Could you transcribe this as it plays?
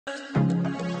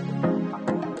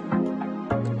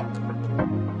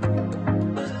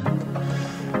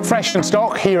Fresh in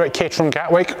stock here at Caterham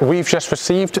Gatwick, we've just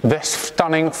received this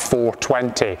stunning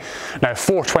 420. Now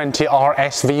 420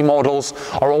 RSV models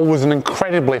are always an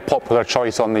incredibly popular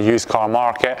choice on the used car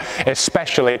market,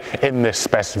 especially in this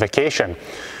specification.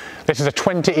 This is a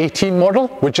 2018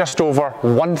 model with just over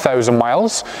 1,000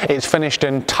 miles. It's finished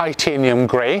in titanium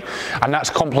grey, and that's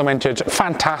complemented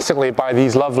fantastically by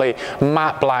these lovely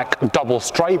matte black double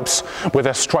stripes with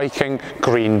a striking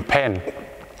green pin.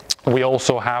 We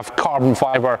also have carbon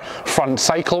fibre front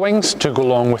cycle wings to go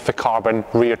along with the carbon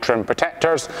rear trim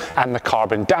protectors and the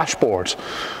carbon dashboard.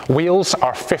 Wheels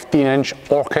are 15-inch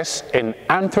Orcus in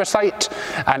anthracite,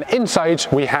 and inside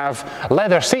we have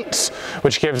leather seats,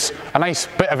 which gives a nice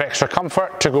bit of extra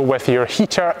comfort to go with your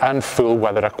heater and full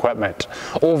weather equipment.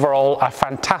 Overall, a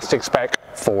fantastic spec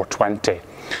 420.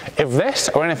 If this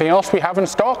or anything else we have in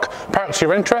stock perks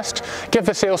your interest, give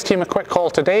the sales team a quick call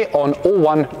today on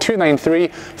 01293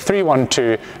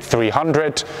 312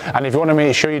 300, and if you want to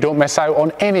make sure you don't miss out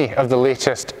on any of the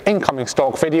latest incoming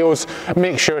stock videos,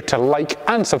 make sure to like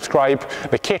and subscribe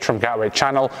the Caterham Gatwick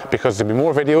channel, because there'll be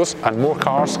more videos and more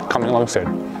cars coming along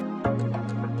soon.